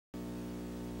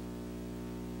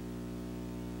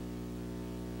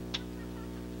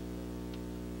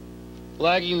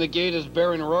Lagging the gate is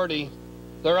Baron Rorty.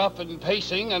 They're up and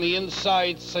pacing on the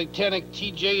inside. Satanic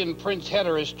TJ and Prince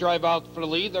Hatteras drive out for the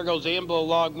lead. There goes AMBLE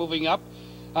along, moving up.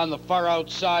 On the far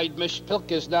outside,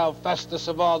 Mishpilka is now fastest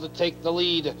of all to take the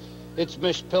lead. It's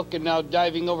Mishpilka now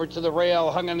diving over to the rail,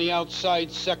 hung on the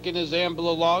outside. Second is AMBLE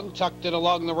along, tucked in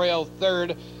along the rail.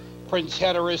 Third, Prince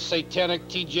Hatteras, Satanic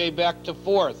TJ back to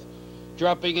fourth.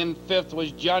 Dropping in fifth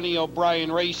was Johnny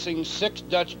O'Brien Racing. Sixth,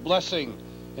 Dutch Blessing.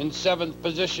 In seventh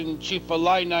position, Chief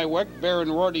Illiniwek,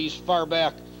 Baron Rorty's far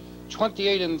back.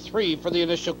 28-3 for the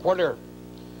initial quarter.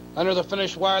 Under the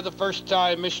finish wire the first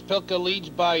time, Mishpilka leads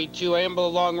by 2. AMBLE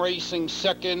along Racing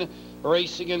second.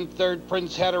 Racing in third,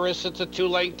 Prince Hatteras. It's a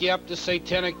 2-length gap to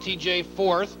Satanic TJ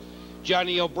fourth.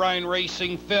 Johnny O'Brien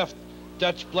Racing fifth.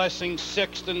 Dutch Blessing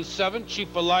sixth and seventh.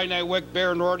 Chief Illiniwek,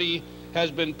 Baron Rorty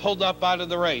has been pulled up out of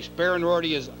the race. Baron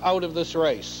Rorty is out of this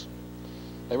race.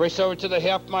 They race over to the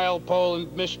half-mile pole, and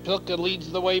Mishpilka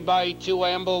leads the way by 2.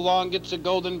 AMBLE along gets a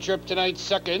golden trip tonight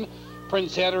second.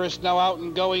 Prince Hatteras now out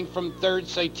and going from third.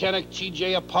 Satanic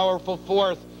TJ a powerful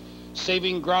fourth.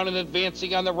 Saving ground and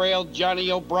advancing on the rail, Johnny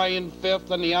O'Brien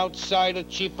fifth. On the outside, a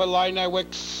Chief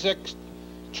Illiniwek sixth.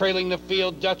 Trailing the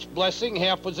field, Dutch Blessing.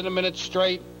 Half was in a minute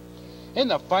straight. In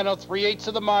the final 3/8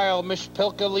 of the mile,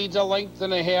 Mishpilka leads a length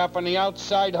and a half. On the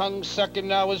outside, hung second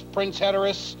now is Prince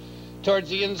Hatteras.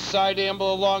 Towards the inside,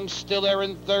 AMBLE along, still there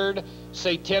in third.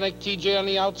 Satanic TJ on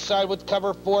the outside with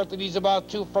cover fourth, and he's about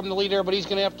 2 from the leader, but he's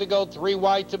going to have to go 3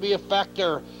 wide to be a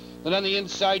factor. Then on the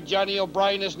inside, Johnny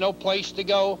O'Brien has no place to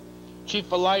go. Chief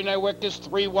Illiniwek is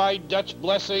 3 wide. Dutch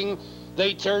Blessing,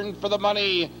 they turn for the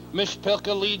money.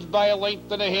 Mishpilka leads by a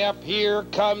length and a half. Here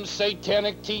comes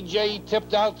Satanic TJ. He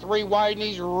tipped out 3 wide, and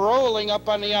he's rolling up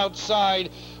on the outside.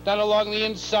 Down along the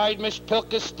inside,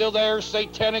 Mishpilka still there.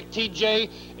 Satanic TJ,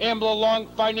 AMBLE along,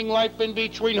 finding life in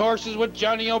between horses with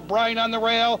Johnny O'Brien on the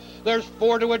rail. There's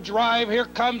 4 to a drive. Here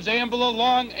comes AMBLE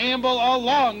along. AMBLE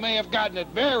along may have gotten it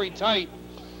very tight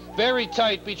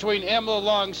between AMBLE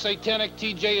along, Satanic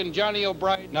TJ, and Johnny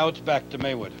O'Brien. Now it's back to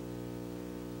Maywood.